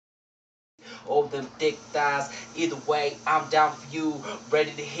over them thick thighs. Either way, I'm down for you.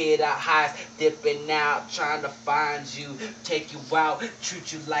 Ready to hit our highs, dipping out, trying to find you, take you out,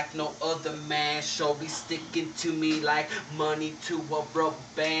 treat you like no other man. Show me sticking to me like money to a rubber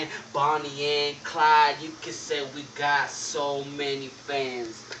band. Bonnie and Clyde, you can say we got so many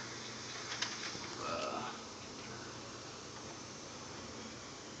fans.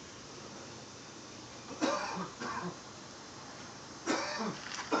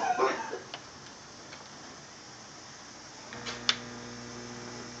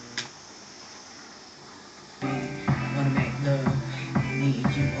 Wanna make love, me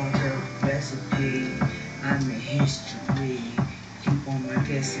and you are the recipe. I'm in history, keep on my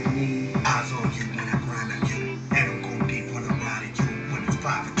destiny. Eyes on you when I grind on you, and I'm gon' deep when I ride at you. When it's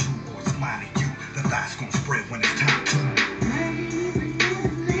 5 or 2 or it's mine at you, the thoughts gon' spread when it's time to.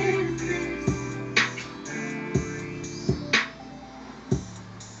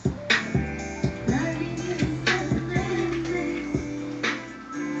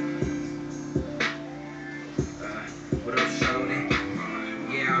 What up, shorty?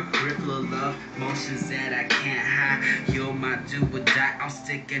 Yeah, I grip little love, motions that I can't hide. You're my do or die, I'm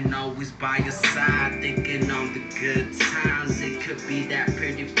sticking always by your side. Thinking on the good times, it could be that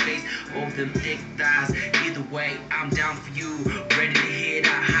pretty face over them thick thighs. Either way, I'm down for you, ready to hit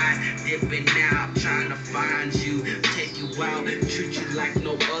our highs. Dipping out, trying to find you, take you out, treat you like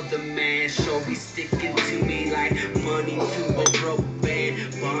no other man. Show me sticking to me like money to a rubber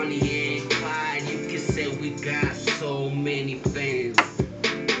band. Bonnie and Clyde, you can say we got so many fans.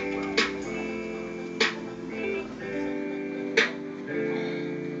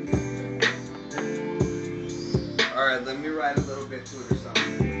 Alright, let me write a little bit to it or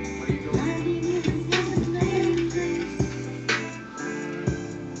something. What are you doing?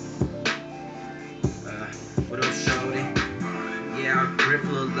 What up, shorty? Yeah, I grip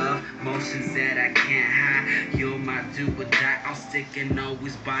little love, motions that I can't hide. You're my do or die, I'm sticking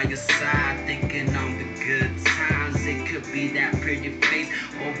always by your side. Thinking on the good times, it could be that pretty face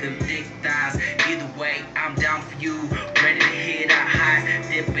over them thick thighs. Either way, I'm down for you, ready to hit our highs.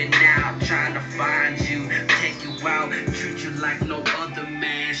 Dipping out, trying to find you, take you out, treat you like no other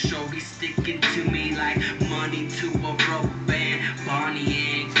man. Show me sticking to me like money to a rubber band.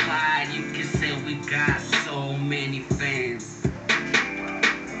 Bonnie and Clyde, you can say we got so many fans.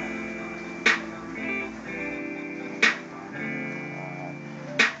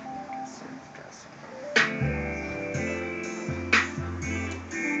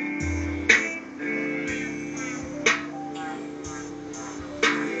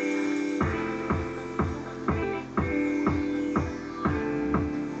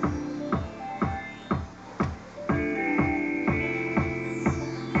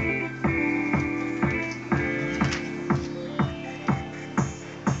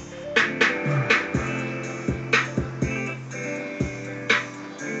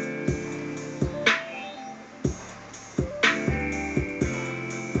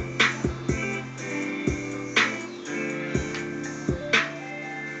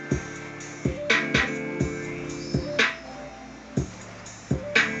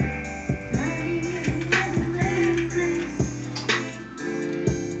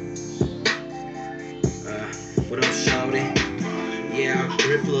 What up, shorty? Yeah, I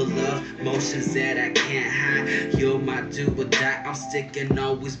grip little love, motions that I can't hide. You're my do or die, I'm sticking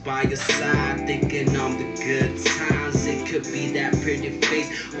always by your side. Thinking on the good times, it could be that pretty face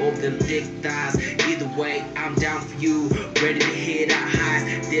over them thick thighs. Either way, I'm down for you, ready to hit our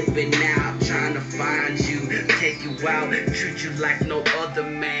highs. Dipping out, trying to find you, take you out, treat you like no other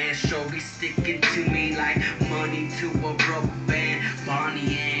man. Show me sticking to me like money to a rubber band.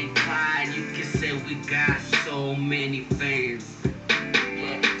 Bonnie and Clyde, you can say we got so many fans.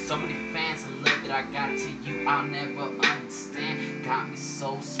 Yeah, so many fans of love that I got to you, I'll never understand. Got me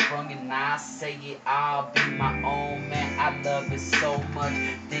so sprung and I say it, I'll be my own man. I love it so much,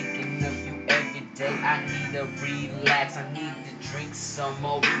 thinking of you every day. I need to relax, I need to drink some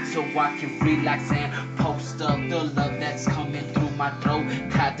more so I can relax and post up the love that's coming through my throat.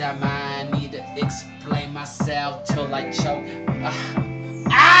 Goddamn, I need to explain myself till I choke.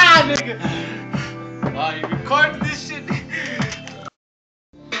 Nigga! Oh, you recording this shit? Or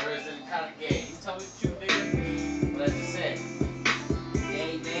is it kind of gay? You tell me the truth, nigga. What I just said.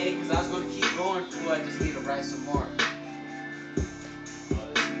 Gay, because I was going to keep going through. I just need to write some more.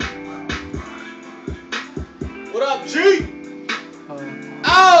 What up, G?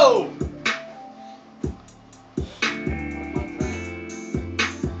 Oh!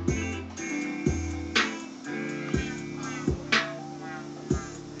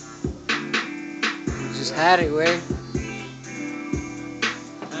 Just had it, way.